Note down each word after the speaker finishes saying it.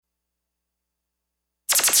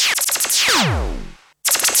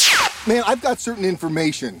Man, I've got certain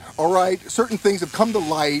information, all right? Certain things have come to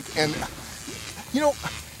light, and, you know,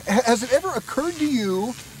 has it ever occurred to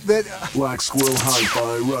you that... Black Squirrel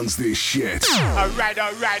Hi-Fi runs this shit. Alright. You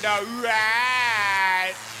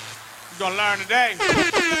gonna learn today.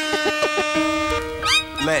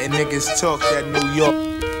 Letting niggas talk that New York.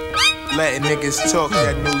 Letting niggas talk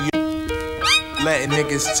that New York. Letting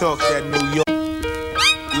niggas talk that New York.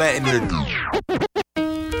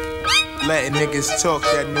 Letting niggas talk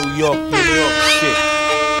that New York shit.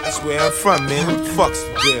 That's where I'm from, man. What the fuck's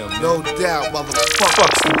the deal, man? No doubt, motherfucker.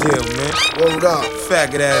 Fuck's the deal, man? Word up.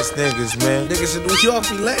 Faggot ass niggas, man. Niggas in New York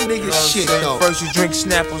be letting niggas shit, though. First you drink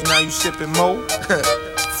Snapples, now you sipping Mo.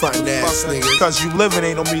 Frontin' ass niggas. Cause you living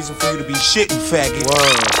ain't no reason for you to be shitting, faggot.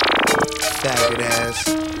 Word. Faggot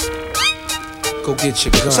ass. Go get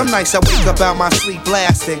your gun. Some nights I wake up out my sleep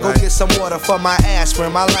blasting. Go get some water for my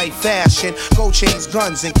aspirin. My life fashion. Gold chains,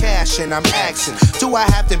 guns, and cash, and I'm axing. Do I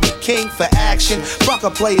have to be king for action? Fuck a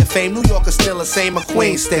player fame. New York is still the same. A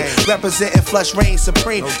Queens thing. Representing flush reign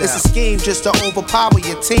supreme. It's a scheme just to overpower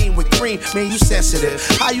your team with cream. Man, you sensitive.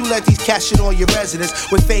 How you let these cats shit on your residence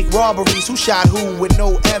with fake robberies? Who shot who with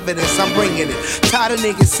no evidence? I'm bringing it. Tired of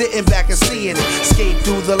niggas sitting back and seeing it. Escape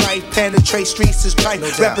through the life, penetrate streets is right.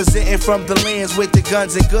 Representing from the lands with the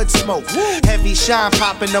guns and good smoke. Heavy shine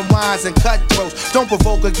popping the wines and cutthroats. Don't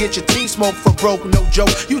provoke or get your teeth smoked for broke, no joke.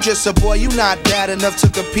 You just a boy, you not bad enough to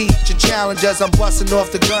compete. Your challengers, I'm busting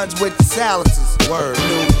off the guns with the silencers. Word,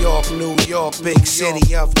 New York, big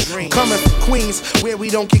city of dreams. Coming from Queens, where we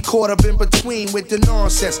don't get caught up in between with the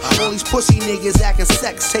nonsense. All these pussy niggas acting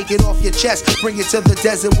sex, take it off your chest. Bring it to the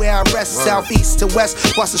desert where I rest. Southeast to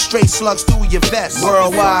west, bust the straight slugs through your vest.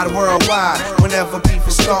 Worldwide, whenever beef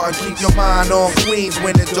is starting, keep your mind on Queens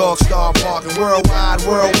when the dogs start barking. Worldwide,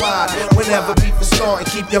 whenever beef is starting,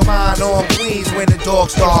 keep your mind on Queens when the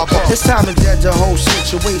dogs start barking. It's time to judge the whole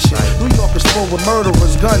situation. New York is full with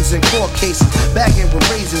murderers, guns, and court cases. Bagging with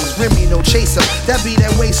razors, Remy no chaser. That be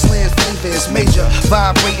that wasteland flavor is major.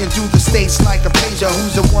 Vibrating through the states like a pager.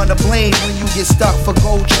 Who's the one to blame when you get stuck for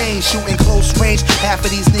gold chains? Shooting close range, half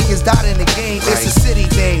of these niggas died in the game. It's a city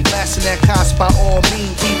thing, blasting that cops by all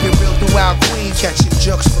means. Keep it real throughout Queens, catching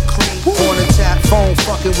jokes for cream. On the tap phone,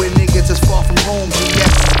 fucking with niggas that's far from home.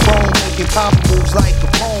 GS phone, making pop moves like a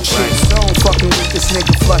bone. Shit stone, fucking with this nigga,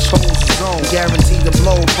 flush holes his own. Guaranteed to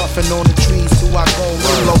blow, puffing on the trees till I go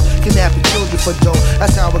low. Kidnapping children for dough,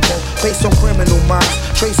 that's how it go. Based on criminal minds,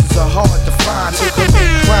 traces are hard to find. To commit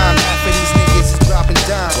crime, half of these niggas is dropping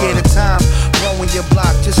dimes. Scared of time, blowing your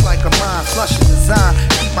block just like a mine. Flushing design,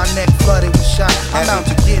 keep my neck flooded with shine. I'm out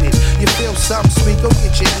to get it. You feel something sweet, go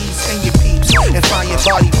get your eats and your peeps. And find your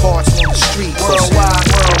body parts on the street. Worldwide,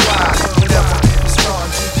 whenever people start,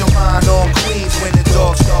 keep your mind on Queens when the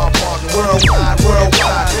dogs start barking. Worldwide,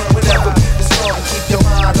 whenever people start, keep your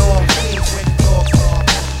mind on Queens when the dogs start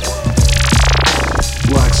barking.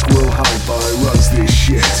 Black Squirrel Hi-Fi runs this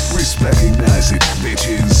shit. Recognize it,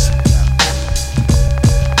 bitches.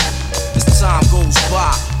 As time goes by,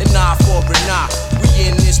 an eye for an eye. We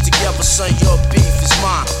in this together, son, your beef is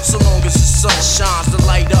mine. So long as the sun shines to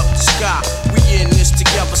light up the sky. We in this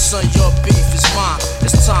together, son, your beef is mine.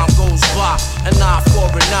 As time goes by, an eye for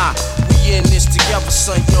an eye. We in this together,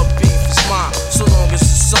 son, your beef is mine. So long as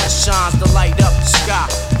the sun shines to light up the sky.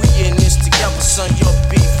 We in this together, son, your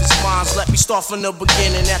beef is mine. Let me start from the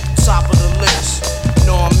beginning at the top of the list.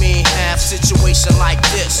 Know what I mean? Have situation like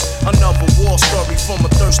this. Another war story from a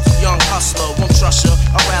thirsty young hustler. Won't trust her,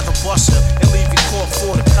 I'd rather bust her and leave you caught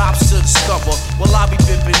for the cops to discover. While I be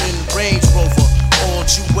bipping in the Range Rover. All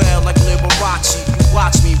you well like Liberace. You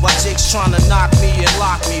watch me while Jake's trying to knock me and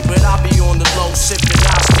lock me. But I be on the low sipping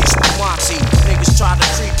Iced Tea. Niggas try to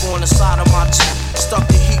creep on the side of my Jeep. Stuck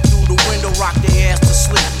the heat through the window, rock their ass to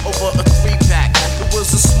sleep over a 3-pack. It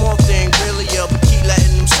was a small thing, really, but keep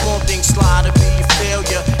letting them small things slide to be a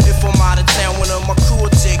failure. If I'm out of town, one of my crew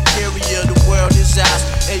will take care of you. The world is ours,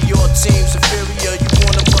 and your team's inferior. You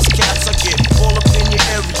wanna bust caps, I get all up in your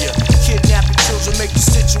area. Kidnapping children make the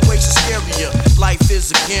situation scarier. Life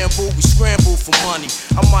is a gamble, we scramble for money.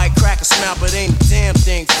 I might crack a smile, but ain't a damn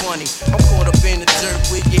thing funny. I'm caught up in the dirt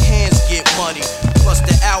where your hands get muddy. Plus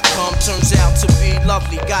the outcome turns out to be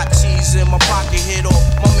lovely. Got cheese in my pocket, hit off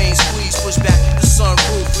my main squeeze. Push back the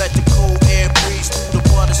sunroof, let the cold air breeze through the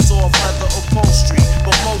butter soft leather upholstery.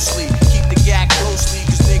 But mostly, keep the gag closely,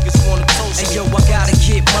 cause niggas wanna toast me. Hey yo, I gotta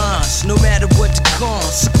get mines, no matter what the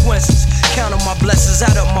consequences. Count on my blessings,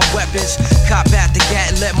 add up my weapons. Cop at the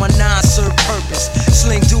gat and let my nine serve purpose.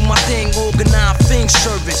 Sling do my thing, organize things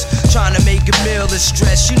service. Trying to make a meal is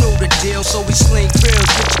stress, you know the deal. So we sling pills,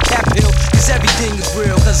 get your cap hill, cause everything is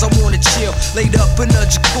real. Cause I wanna chill, laid up in a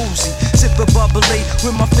jacuzzi. Sippin' bubbly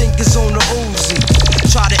with my fingers on the Uzi.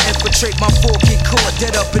 Try to infiltrate my 4K court,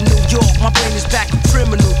 dead up in New York. My brain is back with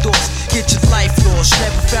criminal thoughts. Get your life lost,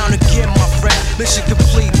 never found again, my friend. Mission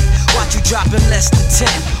completed. Watch you dropping less than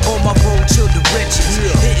 10 on my road to the riches.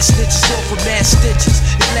 Hitting snitches off with mad stitches.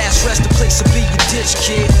 Your last rest the place will be your ditch,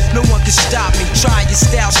 kid. No one can stop me. Try your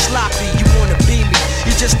style sloppy. You wanna be me?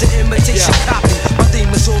 You're just an imitation copy. My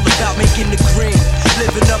theme is all about making the green,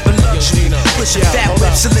 living up in luxury, pushing fat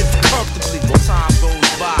whips and living comfortably. Time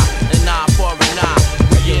goes by, an eye for an eye.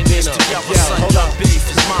 We in this together, son. Your beef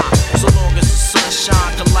is mine. So long as the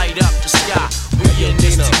sunshine can light up the sky. We in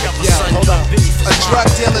this together, son. Your beef is mine. A drug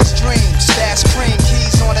dealer's dream, stash cream,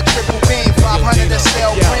 keys on a triple beam, 500 a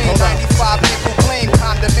sell cream, 95 nickel clean,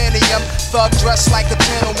 condominium, thug dressed like a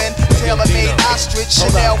gentleman, tailor-made ostrich,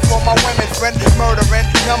 Chanel for my women friend, murdering,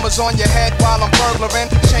 numbers on your head while I'm burglaring,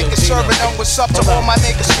 shanking, serving them, what's up to all my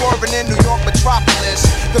niggas swerving in New York metropolis,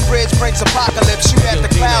 the bridge brings apocalypse, shoot at the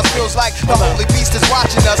clouds, feels like the holy beast is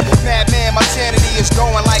watching us, madman, my sanity is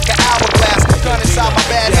going like an hourglass, gun inside my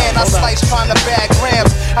bad hand, I slice trying to bag grams,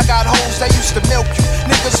 I got hoes that used to milk you,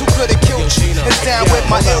 niggas who could've killed you, it's down with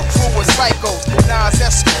my ill crew of psychos, Nas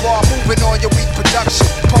Escobar moving on your weak production,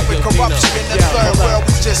 pumping corruption in the third world,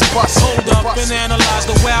 we just bust. Hold up and analyze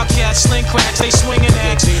the wildcats, sling cracks, they swinging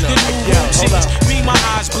axe, the new routines, be my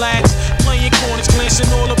eyes blacks, playing corners, glancing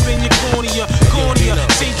all up in your cornea,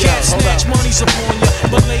 see cats snatch money's upon ya,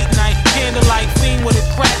 but late night, candlelight, fiend with a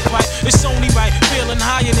crack pipe, it's only right, feeling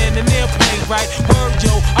higher than an airplane, right, word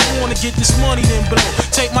yo, I wanna get this money then blow,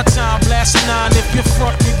 take my time, blast a 9, if you're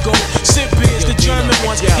front you go, sip beers, the German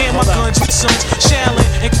ones, hand my guns with sons, Shaolin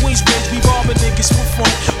and Queensbridge, we robbing niggas for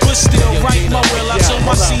fun, but still right my will, I told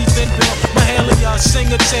my seeds and build, my Mahalia,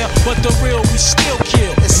 sing a tale, but the real we still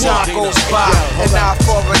kill. As time goes by, an eye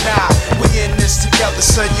for an eye, we in this together,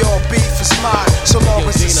 son, your beef is mine, so long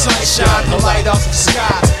as the sunshine will light up the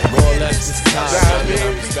sky, we in this together.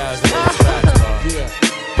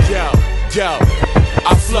 Yo,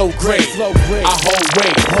 I flow great, I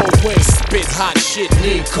hold weight, spit hot shit,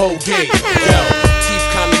 need Colgate. Yo, teeth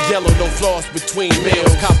kinda yellow, no flaws between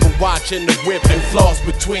meals. Copper watch in the whip and floss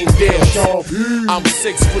between deals. I'm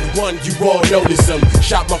 6'1", you all notice him.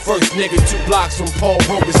 Shot my first nigga 2 blocks from Paul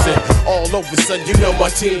Robeson. All over, son, you know my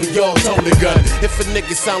team, we all told the gun. If a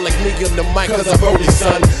nigga sound like me on the mic, cause I wrote it,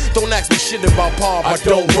 son. Don't ask me shit about Paul, I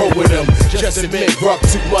don't roll with him. Just admit, rock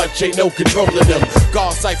too much, ain't no controlling them.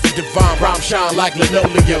 God cipher divine, rhyme shine like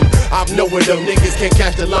linoleum. I'm knowing them, niggas can't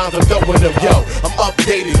catch the lines, I'm throwing them. Yo, I'm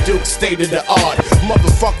updated, Duke, state of the art.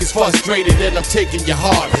 Motherfuckers frustrated and I'm taking your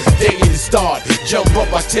heart. Day to start, jump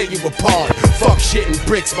up, I tear you apart. Fuck shit and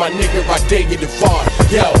bricks, my nigga, I dare you to fart.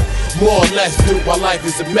 Yo, more or less, dude, my life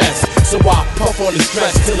is a mess. So I puff on the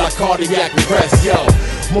stress till I cardiac arrest. Yo,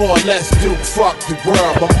 more or less, dude, fuck the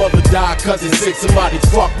world. My mother died cause it's sick, somebody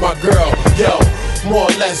fuck my girl. Yo, more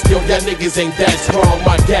or less, yo, y'all niggas ain't that strong.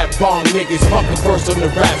 My gap bomb niggas fucking first on the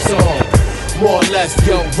rap song. More or less,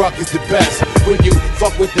 yo, Ruck is the best. When you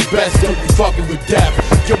fuck with the best, don't be fucking with death.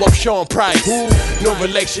 Yo, I'm Sean Price, no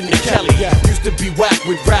relation to Kelly. Used to be whack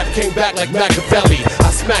when rap came back like Machiavelli.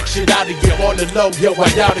 I smack shit out of you on the low, yo, I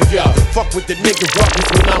doubt it, yo. Fuck with the nigga Ruckers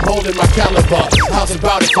when I'm holding my caliber. How's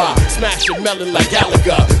about if I smash your melon like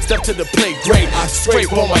Gallagher? Step to the plate, great, I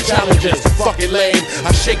scrape all my challenges. Fucking lame,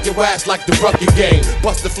 I shake your ass like the Rucker game.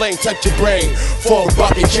 Bust the flame, touch your brain. For a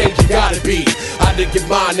bucket change, you gotta be. I did get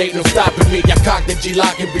mine, ain't no stopping me. I cock the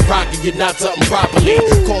G-lock and be rocking you, not something properly.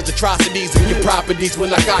 Cause atrocities in your properties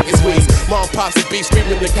when I cock and squeeze. Mom pops and be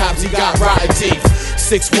screaming the cops, he got rotten teeth.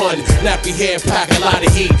 6'1", nappy hair, pack a lot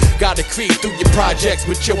of heat. Gotta creep through your projects,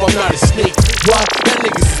 but yo, I'm not a sneak. What? That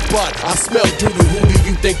nigga's is butt. I smell doodle, who do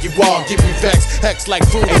you think you are? Give me vex, hex like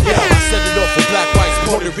food. Yeah, I set it off for black, whites,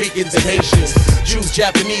 Puerto Ricans, and Haitians. Jews,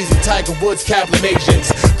 Japanese, and Tiger Woods, Kaplan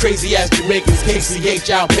Asians. Crazy ass Jamaicans,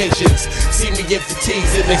 KCH outpatients. See me in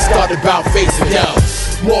fatigues and they start about facing yo.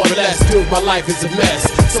 More or less, dude, my life is a mess.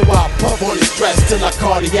 So I puff on the stress till I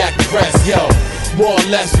cardiac arrest, yo. More or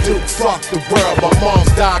less, dude, fuck the world. My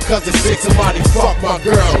mom's died cause of sick, somebody fuck my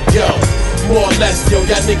girl, yo. More or less, yo,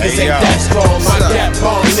 y'all niggas ain't that strong. My gap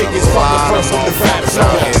bomb niggas fucking first on the rap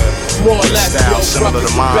song. More or less, yo, similar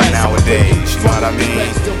to mine nowadays, you know what I mean?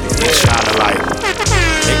 It's kinda like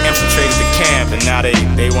they infiltrated the camp and now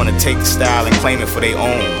they wanna take the style and claim it for their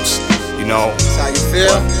owns, you know? That's how you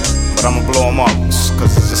feel? But I'ma blow them up,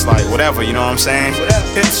 cause it's just like whatever, you know what I'm saying?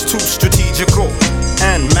 It's too strategical.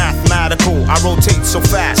 I rotate so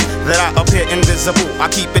fast that I appear invisible.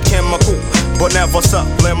 I keep it chemical, but never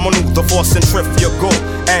subliminal. The force centrifugal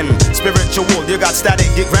and spiritual. You got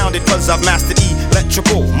static, get grounded, cause I've mastered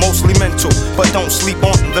electrical. Mostly mental, but don't sleep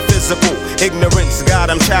on the physical. Ignorance,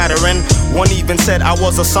 God, I'm chattering. One even said I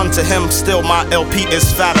was a son to him. Still my LP is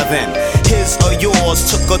fatter than his or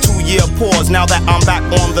yours. Took a 2-year pause. Now that I'm back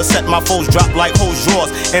on the set, my foes drop like hose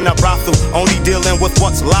drawers in a brothel. Only dealing with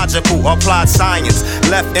what's logical. Applied science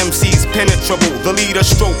left MCs penetrable. The leader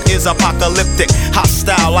stroke is apocalyptic.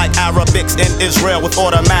 Hostile like Arabics in Israel with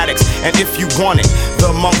automatics. And if you want it,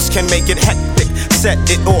 the monks can make it hectic. Set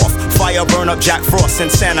it off. Fire burn up Jack Frost and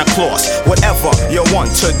Santa Claus. Whatever you want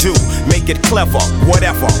to do, make it clever.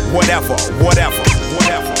 Whatever, whatever, whatever,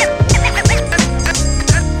 whatever.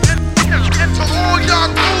 Into all y'all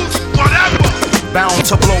moves, whatever. Bound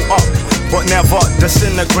to blow up, but never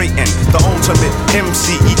disintegrating. The ultimate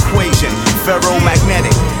MC equation.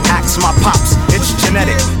 Ferromagnetic. Ask my pops, it's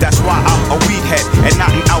genetic. That's why I'm a weed head and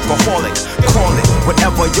not an alcoholic. Call it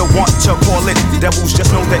whatever you want to call it. Devils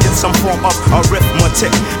just know that it's some form of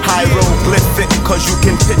arithmetic. Hieroglyphic, cause you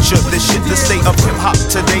can picture this shit. The state of hip-hop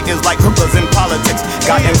today is like hookers in politics.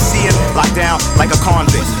 Got MCing locked down like a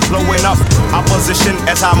convict. Blowing up opposition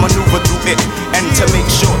as I maneuver through it. And to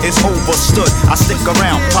make sure it's overstood, I stick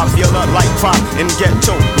around. Popular like crime in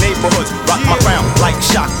ghetto neighborhoods. Rock my crown like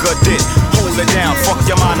Shaka did. Hold it down, fuck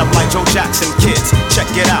your mind up like Joe Jackson, kids. Check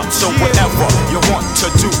it out, so whatever you want to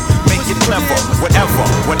do, make it clever. Whatever,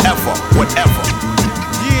 whatever, whatever.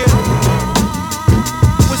 Yeah.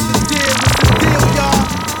 What's the deal? Y'all?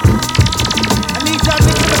 I need y'all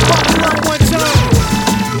niggas to buckle up one time.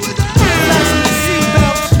 Fasten your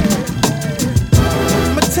seatbelts.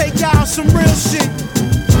 I'ma take y'all some real shit.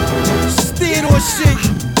 Theodore shit.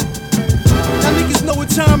 Y'all niggas know what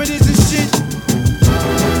time it is and shit.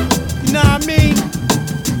 You know what I mean?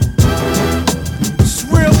 It's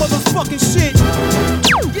real motherfucking shit.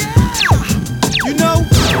 You know?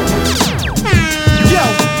 Yo,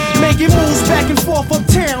 making moves back and forth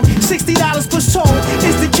uptown. $60 per soul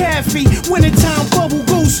is the cab fee. Wintertime bubble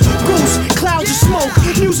goose, clouds of smoke.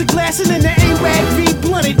 Music blasting in the A-Rag V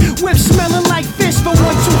blunted. Whip smelling like fish for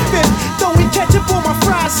 1-2-5. Throwing ketchup on my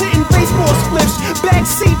fries, hitting baseball spliffs. Back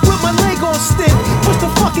seat with my leg on stiff. Push the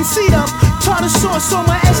fucking seat up. Tartar sauce on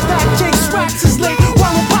my S-Dot cakes. Rocks is late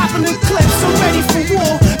while I'm popping the clips. So ready for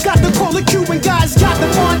war. Got the call the Cuban guys. Got the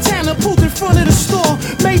Montana pulled in front of the store.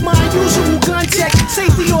 Made my usual gun check.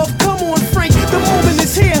 Safety off. Come on, Frank. The moment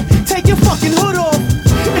is here. Take your fucking hood off.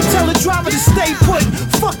 And tell the driver to stay put.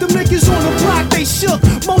 Fuck them niggas on the block, they shook.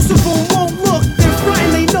 Most of them won't look. They're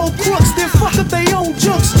frontin', they know crooks. Then fuck up they own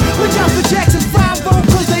jokes. Look out for Jackson 5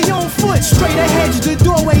 cause they on foot. Straight ahead to the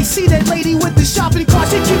doorway. See that lady with the shopping cart.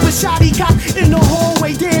 She keep a shoddy cop in the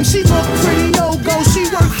hallway. Damn, she look pretty no-go. She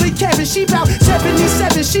worked for Kevin. She bout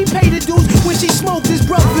 77. She paid the dues when she smoked his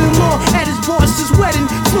brother-in-law at his boss's wedding.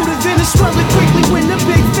 Flew to Venezuela quickly when the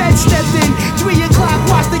big fed stepped in. 3 o'clock,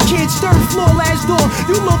 watch the kids, 3rd floor, last door.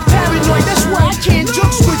 You look paranoid, that's why I can't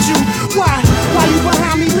jokes with you. Why you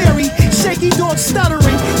behind me, Larry? Shaky dog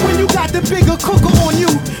stuttering when you got the bigger cooker on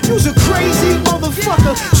you. You's a crazy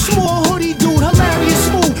motherfucker, small hoodie dude, hilarious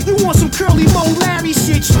smooth. You want some curly Mo Larry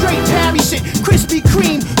shit, straight Parry shit, Krispy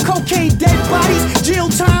Kreme, cocaine, dead bodies, jail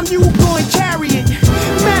time, you gon' carry it.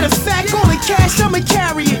 Matter of fact, all the cash, I'ma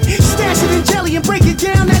carry it. Stash it in jelly and break it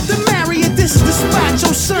down at the Marriott. This is the spot,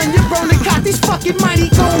 your son, your bro, got these fucking mighty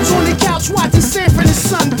goons on the couch watching Sanford and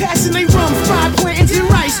Son, passing they rum, fried plantains and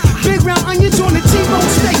rice, big round onions on the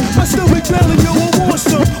T-bone steak. My stomach belling, yo, I want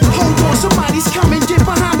some. Hold on, somebody's coming, get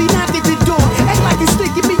behind me, knock at the door. Act like it's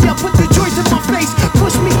sticking me up, put the joints in my face.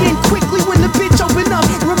 Push me in quickly when the bitch open up.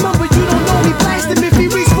 Remember, you don't know me, blast him if he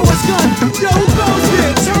reach for his gun. Yo, who goes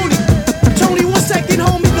there? Tony, 1 second,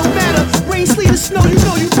 homie, no matter. Rain, sleet, or snow, you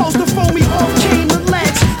know you supposed to phone me. Off came the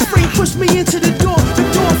latch. Frank pushed me into the door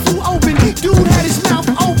flew open. Dude had his mouth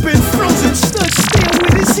open, frozen, stood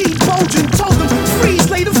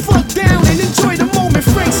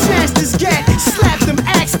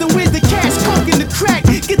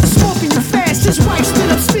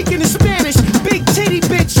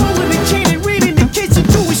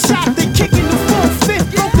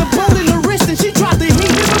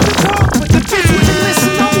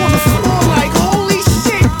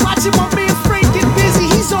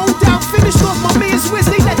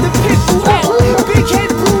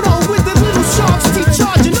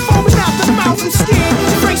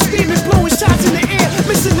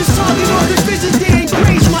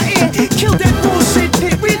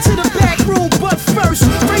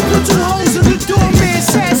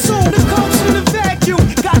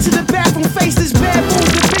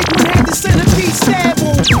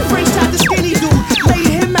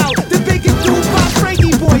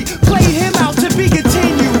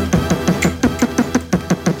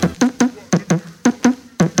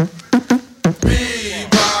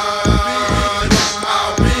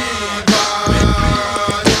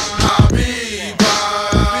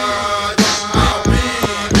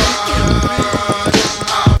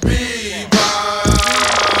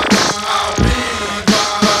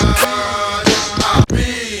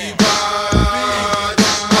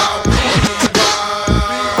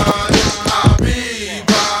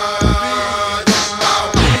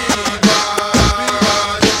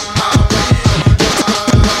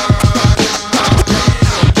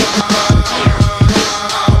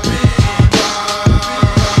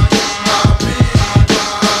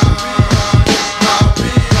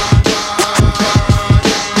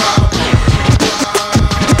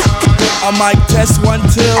mic test 1, 2.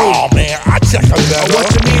 Oh man, I check them better. What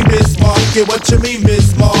you mean, Bismarck? Yeah, what you mean,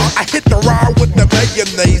 Bismarck? I hit the ride with the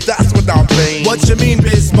mayonnaise, that's what I mean. What you mean,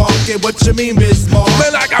 Bismarck? Yeah, what you mean, Bismarck?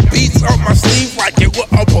 Man, I got beats on my sleeve like you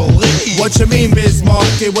wouldn't believe. What you mean, Bismarck?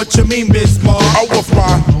 Yeah, what you mean, Bismarck? Oh, with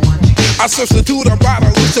I substitute a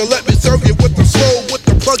bottle, so let me serve you with the soul, with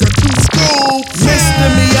the plug of 2 scoops. Mr.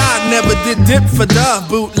 Miyagi never did dip for duh.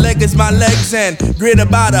 Bootleg is my legs and grit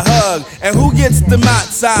about a hug. And who gets the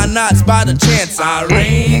knots? I knots by the chance. I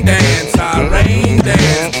rain dance, I rain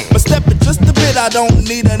dance. But step it just a bit, I don't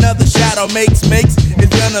need another shadow. Makes is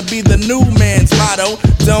gonna be the new man's motto.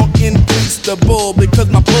 Don't increase the bull because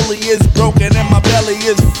my pulley is broken and my belly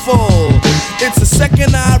is full. It's a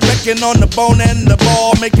second I reckon on the bone and the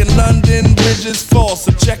ball, making London bridges fall.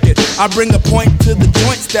 So check it, I bring a point to the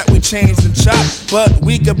joints that we changed and chop, but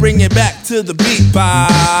we could bring it back to the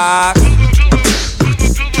beatbox.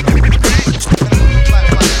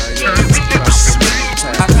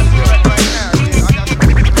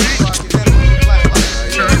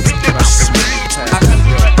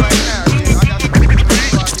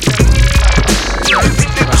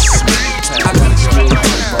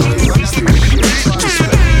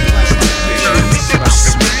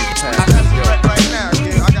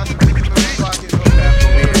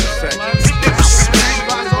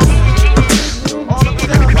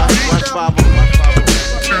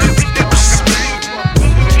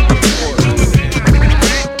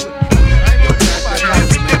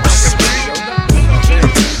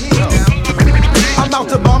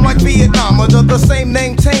 The same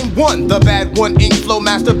name, tame one. The bad one, ink flow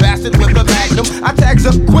master bastard with a magnum. I tags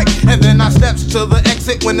up quick and then I steps to the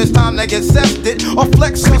exit when it's time to get sefted. Or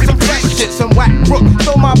flex on some fresh shit, some whack brook.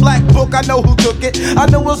 So my black book, I know who took it. I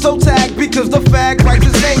know it's so tagged because the fag writes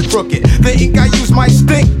his name crooked. The ink I use might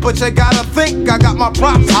stink, but you gotta think I got my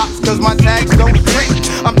props hops cause my tags don't shrink.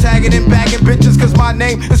 I'm tagging and bagging bitches cause my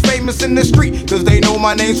name is famous in the street. Cause they know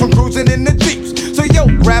my name's from cruising in the Jeeps. So yo,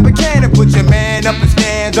 grab a can and put your man up and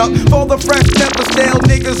stand up for the fresh, never stale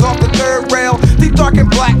niggas off the third rail. Deep dark and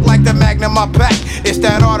black like the magnum my back. It's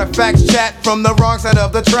that artifacts chat from the wrong side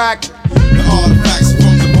of the track. The artifacts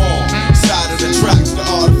from the wrong side of the tracks. The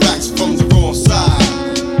artifacts from the wrong side.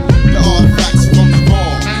 The artifacts from the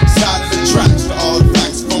wrong side of the tracks. The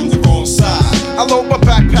artifacts from the wrong side. I load my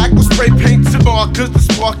backpack with spray paint and markers to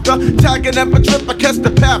spark the tagging up a trip. I catch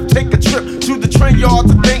the path, take a trip to the train yard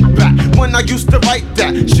to think back when I used to write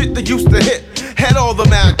that shit that used to hit. Had all the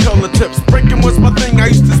mad color tips. Breaking was my thing, I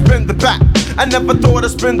used to spin the back. I never thought I'd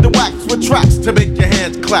spin the wax with tracks to make your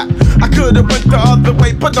hands clap. I could've went the other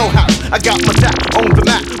way, but no how. I got my dap on the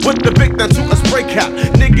map with the big down to a spray cap.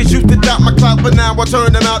 Niggas used to doubt my clout, but now I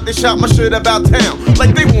turn them out. They shout my shit about town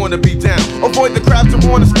like they wanna be down. Avoid the crowds that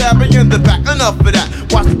wanna stab me in the back. Enough of that.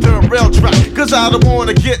 Watch the third rail track, cause I don't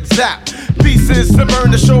wanna get zapped. Pieces to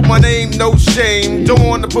burn to show my name, no shame. Don't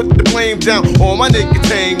wanna put the blame down on my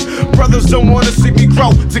nicotine. Brothers don't wanna see me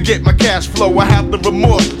grow to get my cash flow. I have the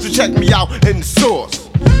remorse, so check me out in the source.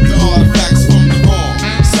 The artifacts from the wrong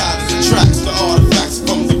side of the tracks. The artifacts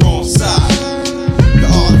from the wrong side. The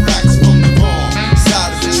artifacts from the wrong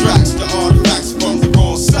side of the tracks. The artifacts from the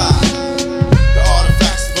wrong side. The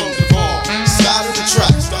artifacts from the wrong side of the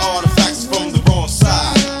tracks. The artifacts from the wrong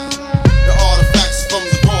side. The artifacts from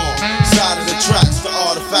the wrong side of the tracks. The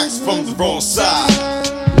artifacts from the wrong side.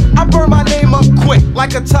 I burn my name up quick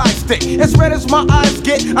like a tie stick. As red as my eyes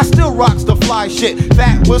get, I still rocks the fly shit.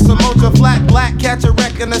 Fat with some ultra flat black, catch a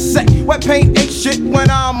wreck in a sec. Wet paint ain't shit when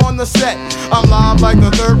I'm on the set. I'm live like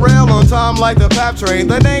the third rail, on time like the pap train.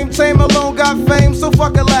 The name Tame alone got fame, so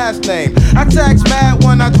fuck a last name. I tax mad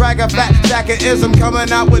when I drag a fat jacket-ism,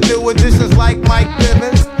 coming out with new additions like Mike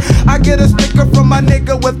Bivens. I get a sticker from my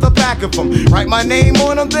nigga with the back of him. Write my name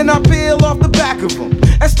on them, then I peel off the back of them.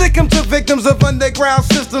 And stick them to victims of underground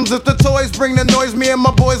systems. If the toys bring the noise, me and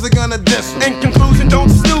my boys are gonna diss them. In conclusion, don't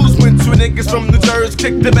snooze when two niggas from New Jersey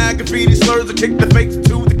kick the mad graffiti slurs or kick the fakes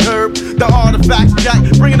to the curb. The artifacts jack,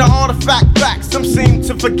 bringing the artifact back. Some seem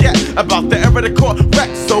to forget about the era that caught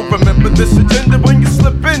wreck. So remember this agenda when you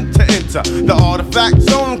slip in to enter the artifact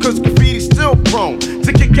zone, cause graffiti's still prone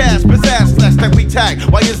to kick ass, pizzazz slash that we tag.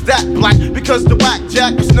 Why is that black? Because the whack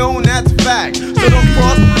jack was known as a fag. So don't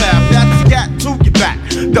cross the path, that's got to your back.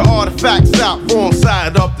 The artifacts out, wrong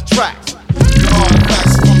side of the tracks. The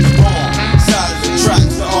artifacts from the wrong side of the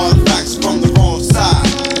tracks. The artifacts from the wrong side.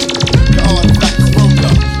 The artifacts from the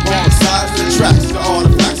wrong side of the tracks. The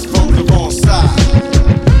artifacts from the wrong side.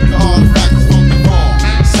 The artifacts from the wrong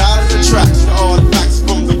side of the tracks. The artifacts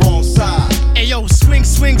from the wrong side. Hey yo, swing,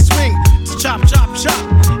 swing, swing to chop, chop, chop.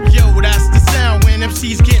 Yo, that's the sound when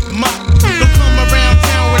MCs get mopped. Don't come around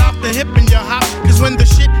town without the hip in your hop, cause when the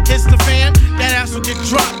shit hits the fan,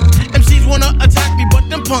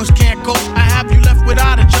 I have you left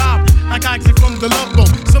without a job, like Isaac from the Love Boat.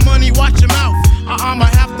 Some money, watch your mouth. I'ma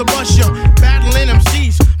have to bust ya. Battling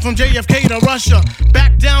MCs from JFK to Russia,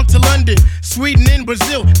 back down to London, Sweden and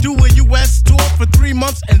Brazil. Do a US tour for 3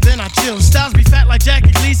 months and then I chill. Styles be fat like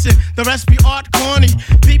Jackie Gleason, the rest be art corny.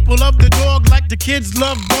 People love the dog like the kids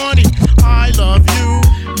love Barney. I love you,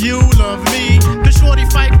 you love me. The Shorty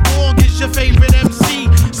Fight Dog is your favorite MC.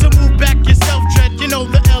 So move back yourself, Dread, you know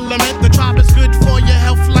the element. The tribe is good for your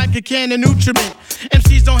health like a can of nutriment.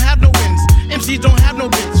 MCs don't have no wins, MCs don't have no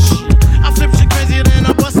bits. I flip shit crazier than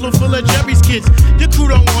a bustle full of Jerry's kids. Your crew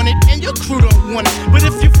don't want it, and your crew don't want it. But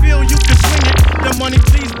if you feel you can swing it, the money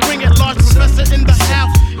please bring it. Large professor in the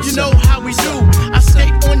house, you know how we do. I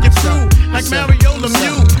skate on your crew like Mario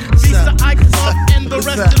Lemieux. Visa, Ike, Puff, and the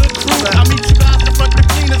rest of the crew. I meet you guys in front the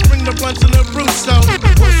cleaners, bring the blunts and the brew. So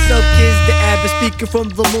what's up, kids? The average speaker from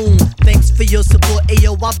the moon. Thanks for your support,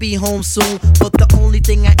 ayo. I'll be home soon. But the only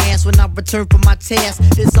thing I ask when I return from my task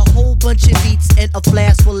is a whole bunch of beats and a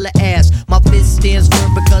flask full of ass. My fist stands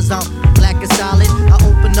firm because I'm black and solid. I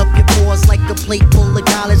open up your pores like a plate full of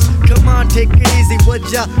college. Come on, take it easy, would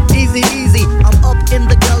ya? Easy, easy. I'm up in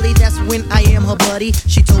the gully, that's when I am her buddy.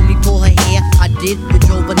 She told me pull her hair, I did, it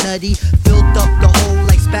drove her nutty. Filled up the hole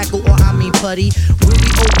like spackle or I mean putty. When we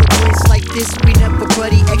open joints like this, we never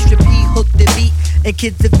cruddy. Extra P, hook the beat, and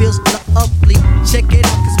kids it feels uply. Check it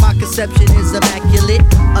out, cause my conception is immaculate.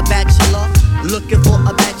 A bachelor, looking for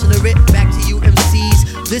a bachelorette. Back to you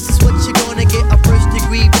MCs, this is what you're gonna get. A first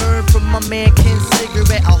degree burn from my man Ken's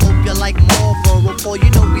cigarette. I hope you like Marlboro, for you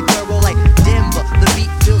know we thorough like Denver. The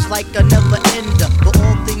beat feels like a never ender, but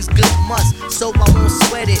all things good must, so I won't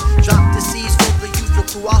sweat it. Drop the C's for the youthful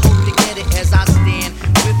crew, I hope you get it. As I stand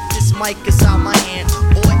with this mic inside my hand,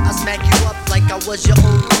 boy, I smack you up like I was your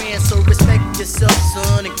old friend. So respect yourself,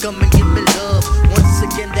 son, and come and give me love. Once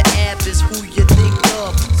again, the app is who you think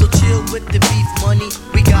of. So chill with the beef money,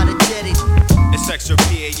 we gotta get it. It's extra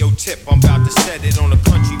PAO tip, I'm about to set it on the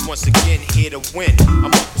country once again, here to win. I'm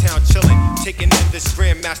uptown chillin', taking in this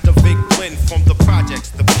Grandmaster Vic Glenn from the projects,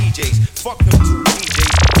 the PJs. Fuck them two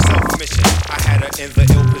DJs, self-mission. I had her in the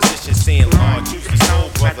ill position, saying, Lord, use the soul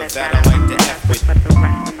brother that I like to F with.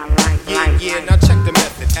 Yeah, now check the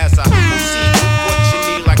method as I proceed with what you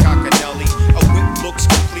need like Acanelli. A whip looks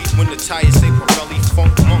complete when the tires say Pirelli.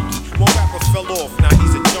 Funk monkey, one rapper fell off, now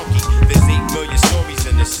he's a junkie. There's 8 million stories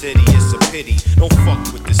in the city, it's a pity. Don't fuck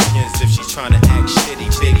with the skins if she's trying to act shitty.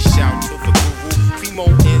 Big shout to the guru, Primo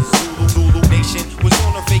in Zulu Nation. Was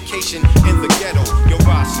on a vacation in the ghetto. Yo,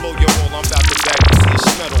 ride slow, yo, roll, I'm about to bag this here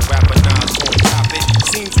schmeddle. Rapper Nas on top it.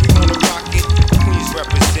 Seems we gonna rock it. Queens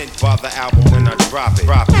represent by the album when I drop it.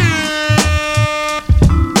 Drop it.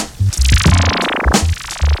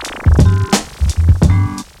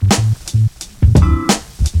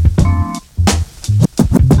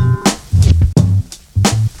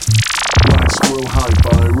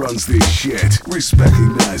 Runs this shit.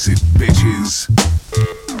 Recognize it, bitches.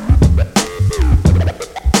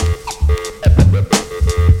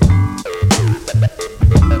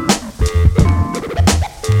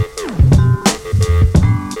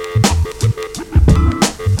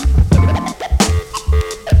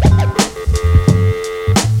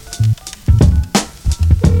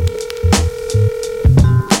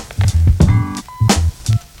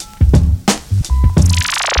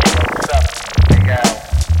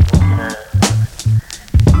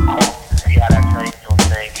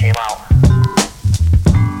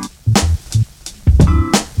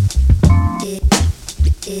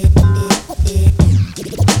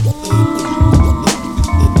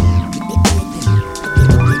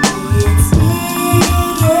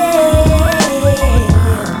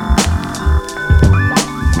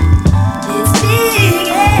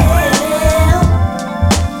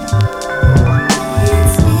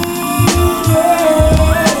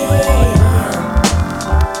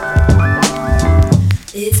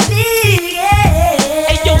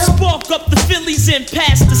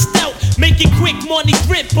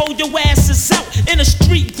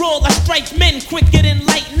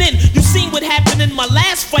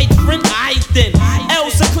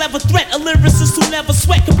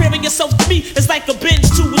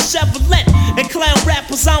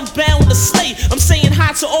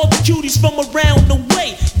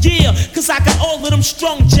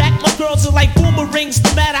 Strong Jack, my girls are like boomerangs.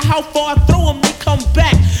 No matter how far I throw them, they come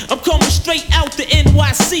back. I'm coming straight out the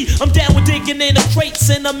NYC. I'm down with digging in the crates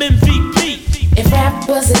and I'm MVP. If rap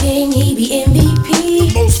was a game, he'd be MVP.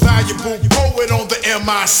 The most valuable poet on the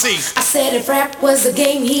MIC. I said if rap was a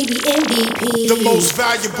game, he'd be MVP. The most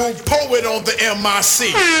valuable poet on the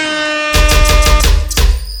MIC.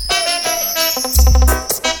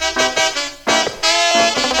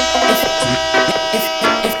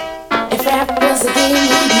 If rap was a game,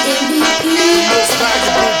 he'd be MVP. The most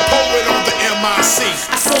valuable poet on the MIC.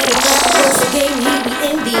 I said if rap was a game, he'd be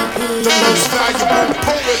MVP. The most valuable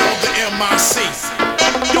poet on the MIC.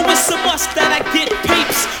 Yo, it's a must that I get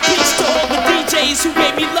papes. Peace to all the DJs who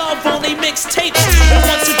gave me love on they mixtapes. And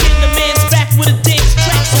once again, the man's back with a dance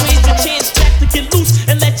track. So here's your chance, Jack, to get loose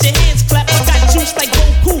and let your hands clap. I got juice like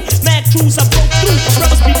Goku, mad crews I broke through.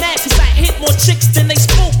 Brothers be mad cause I hit more chicks than they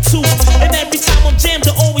spoke to. And every time I'm jammed,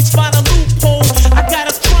 I always find a loophole. I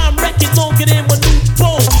got a crime record longer than my new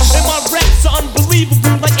pole. And my raps are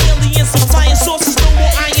unbelievable, like aliens and flying saucers. No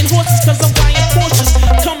more iron horses cause I'm buying Porsches.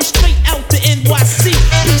 Coming straight out the NYC.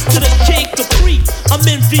 Peace to the King Capri, I'm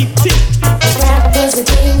MVP. If rap was a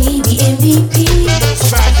game, he'd be MVP. The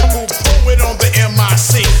most valuable poet on the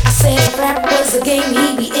MIC. I said if rap was a game,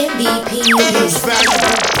 he'd be MVP. The most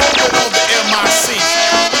valuable poet on the MIC.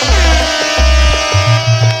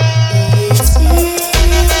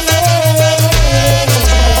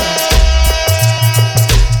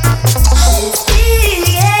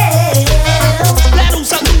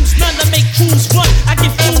 Battles I lose, none to make crews run. I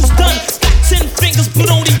get fools done. Got 10 fingers, but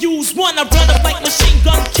only use one. I run up like Machine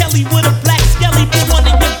Gun Kelly with a black skelly. Put one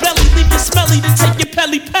in your belly, leave you smelly, then take your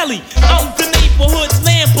pelly. Out the neighborhood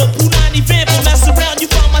Lambo, Punani Vampa. Mess around, you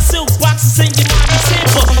find my silk boxes in your mommy's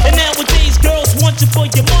hamper. And nowadays, girls want you for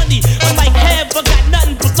your money. I'm like, have I got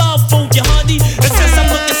nothing but love for you, honey? And since I'm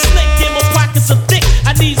looking slick and my pockets are thick,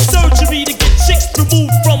 I need surgery to get chicks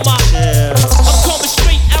removed from my. I'm coming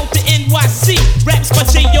straight out the NYC. Raps by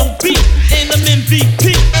J.O.B. and I'm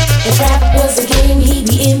MVP. If rap was a game, he'd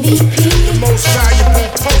be MVP. The most valuable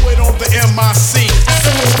poet on the MIC. I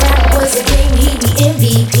said if rap was a game, he'd be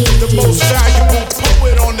MVP. The most valuable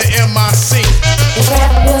poet on the MIC. If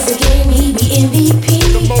rap was a game, he'd be MVP.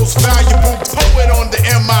 The most valuable poet on the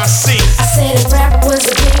MIC. I said if rap was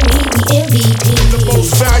a game, he'd be MVP. The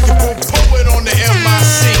most valuable poet on the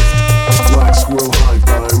MIC. Black Squirrel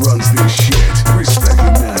Hi-Fi runs this shit.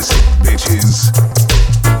 Recognize it, bitches.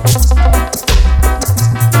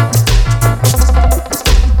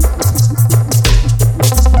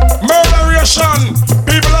 Murderation!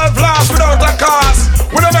 People have lost without a cause.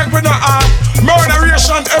 We don't make with no art.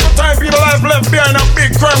 Murderation! Every time people have left behind a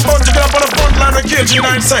big crime bunch, you get up on the front line of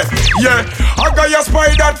KG9 say, yeah, I got your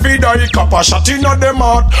spy that feed I cop a shot in them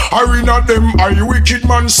heart. I in them I wicked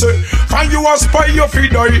man say. Find you a spy your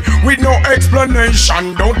feed I with no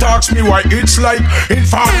explanation. Don't ask me why it's like. In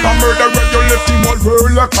fact, a murderer you left the whole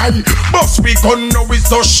world a cry. Bust we gun now is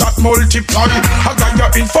just shot multiply. I got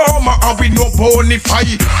your informer and we no bonify.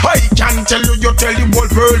 I can tell you tell the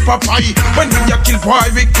whole world papai. When we a kill boy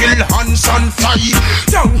we kill hands and fly.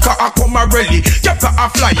 Yanka a come a rally, yaka a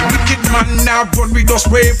fly. Wicked man now run with us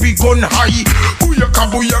where we gun high.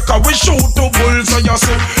 Booyaka, we shoot to bulls and you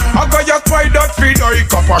say I got your spy that feed I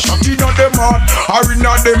cop a shot in them heart. I in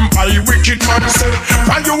them I wicked man say.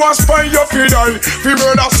 And you a spy your feed I. Fi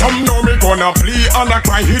murder some now me gonna play and I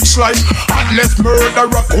cry it's like unless murder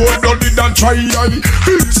a cold-blooded and try I.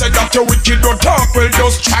 He said that you wicked don't talk well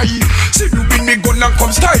just try. See you with me gun and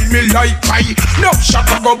come style me like pie. No shot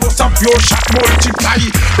a go bust a pure shot multiply.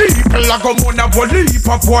 People a go moan a leap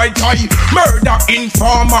of white eye. Murder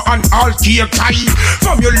informer and all key tie.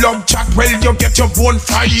 From your love chat well you get your bone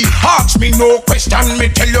fry. Ask me no question me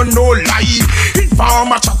tell you no lie.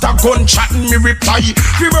 Informer chat a gun chat me reply.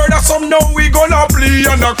 We murder some now we gonna play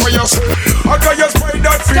and a choir say I got your spy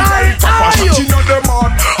that feel like a shot in them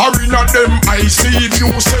heart. Arena them I see if you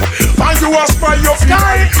say find you a spy your feel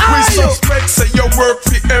like. We suspect say you work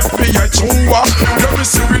for FBI chunga. Let me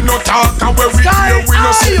see we no talk and where we hear we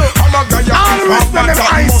no see. I'm a guy informer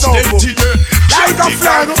that must empty there. Like a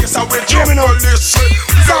flag, criminal list.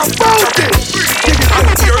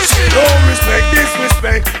 No respect,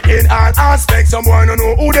 disrespect in all aspects. Someone don't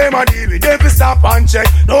know who them a deal with. They fi stop and check.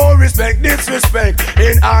 No respect, disrespect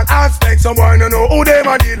in all aspects. Someone don't know who them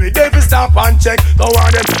a deal with. They fi stop and check. Don't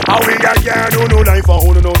want them. How we got can't do no life for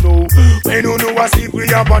who no know. When you know a secret, we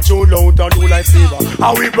a patrol out and do life saver.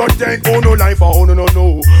 How we protect who no life for who no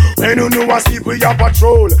know. When you know a secret, we a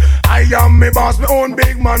patrol. I am me boss, me own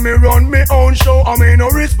big man, me run me own show. I mean no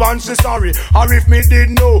response to sorry. Or if me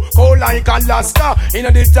did know, cold like Alaska in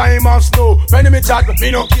the time of snow. When me chat,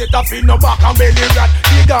 me no cater for no back and belly rat.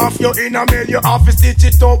 Dig off your inner mail, your office stitch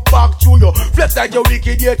it up back to you. Flex like your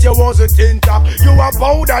wicked yet you was a tin top. You a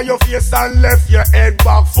powder your face and left your head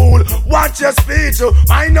back, fool. Watch your speech,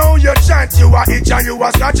 I know you chant. You a itch and you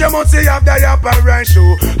a scratch. You must see have the apparent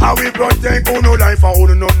show. How we protect who no life and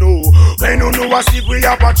who no know. When who know a sleep we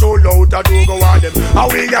a patrol out a do go on them. How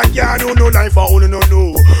we a can who no life and who no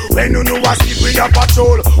know. When who know a sleep we a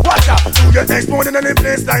patrol. Watch out, you get exploding in the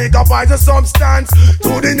place like a poison substance.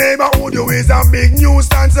 To the neighborhood you is a big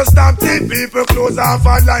nuisance. So stop tip people close off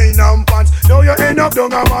a line and pants. Now you end up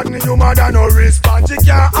down a madden, you mad and no response. You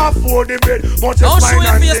can't afford the bed, but you find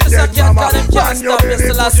and get dead mama. Run your belly,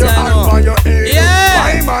 put your hand on your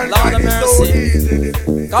head. My man, God is so easy.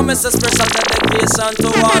 Come is a special dedication to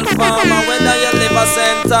all farmer. Whether you live a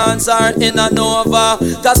sentence or in a Nova.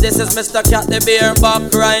 Cause this is Mr. Cat the beer back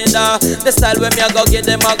grinder. The style when me a go get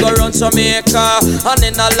them a go run Jamaica. And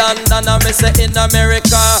in a London I me say in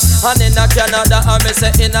America. And in a Canada I me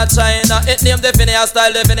say in a China. It name the Vinaya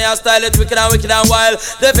style, the Vinaya style. It's wicked and wild.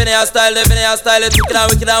 The Vinaya style, the Vinaya style. It's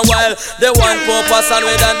wicked and wild. The one papa son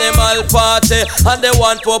with animal party. And the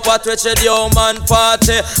one papa twitch with the human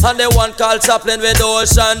party. And the one called Chaplin with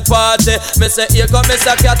ocean party. Me say here come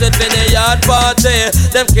Mr. Cat with Vineyard party.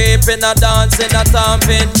 Them keeping a dance in a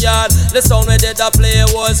thumping yard. The sound we did a play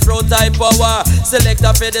was pro type power. Select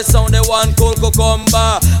a for the sound the one cool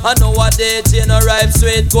cucumber. I know a DJ no ripe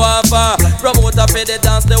sweet guava. Promoter for the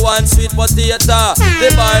dance the one sweet potato.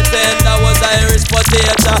 The bartender was Irish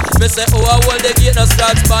potato. Me say oh I hold the gate no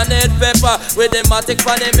scratch bonnet pepper. With the matic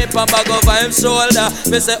fan him up and bag over him shoulder.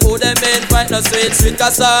 Me say oh them ain't fight no sweet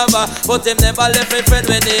cassava. But him never left me friend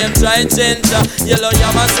when him try ginger. Yellow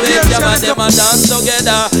yam and sweet yam and them a dance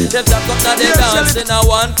together. Them jack up now they dance in a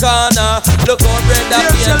one corner. Look how Brenda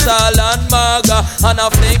paint tall and maga. And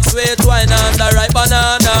a flick sweet wine and the ripe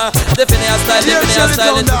banana. The Vinaya style, the Vinaya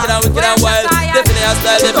style, it's wicked and wild. The Vinaya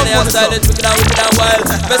style, the Vinaya style, it's wicked and wild.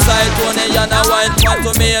 Beside Tony and a wine for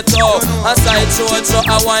tomato. And side show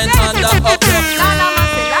a wine and a okra.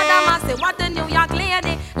 Lada Massey, what the New York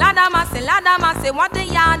lady. Lada Massey, what the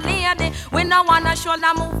yard lady. We don't wanna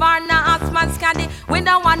shoulder move or no Osman Scandi. We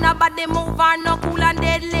don't wanna body move or no cool and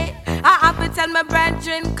deadly. I have to tell my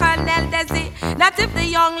brethren, Colonel Desi, that if the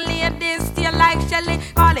young ladies still like Shelly,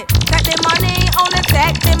 call it, take the money, only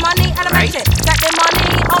take the money, elementary. Take the money,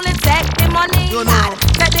 only take the money, hard.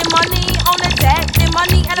 Take the money, only take the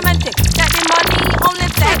money, elementary. Take the money, only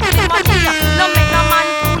take the money. No make no man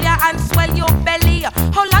fool ya and swell your belly.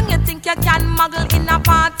 How long you think you can muggle in a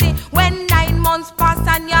party when 9 months pass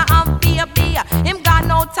and you have baby? Him gone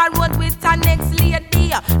out a road with a next lady.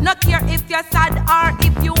 Not care if you're sad or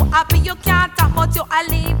if you happy, you can't talk but you I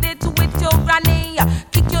leave it with your granny.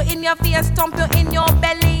 Kick you in your face, stomp you in your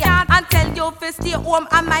belly, and tell you to stay home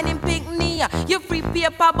and mind him picnic. You free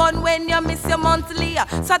paper bun when you miss your monthly.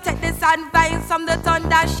 So take this advice from the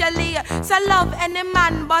Thunder Shelly. So love any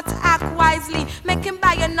man but act wisely. Make him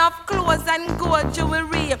buy enough clothes and gold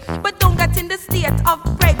jewelry, but don't get in the state of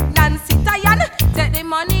pregnancy. Diane, take the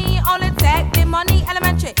money, only take the money,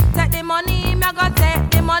 elementary. Take the money, me go take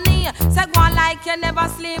the money. Say go on like you never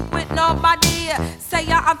sleep with nobody. Say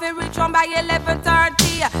you have to reach home by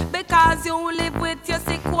 11:30 because you live with your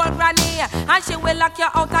sick old granny, and she will lock you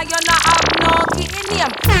out and you not have no key in him.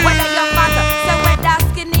 Whether you're fat, say whether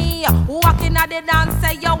skinny, walking at the dance,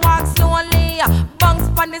 say you walk slowly. Bounce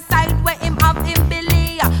on the side where him have him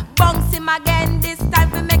Billy. Bounce him again this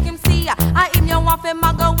time to make him see. And him you want him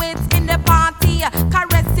a go with in the party.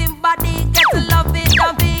 Caress him body, get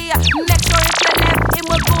lovey-dovey. Make sure if you left him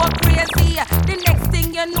will go crazy. The next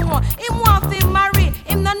thing you know, him want him marry.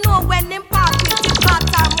 Him no know when him part with his part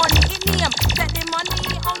and money in him. Take the money,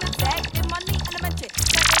 only take the money, elementary.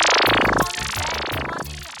 Take the money, only take the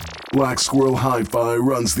money. Black Squirrel Hi-Fi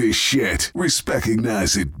runs this shit.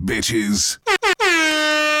 Recognize it, bitches.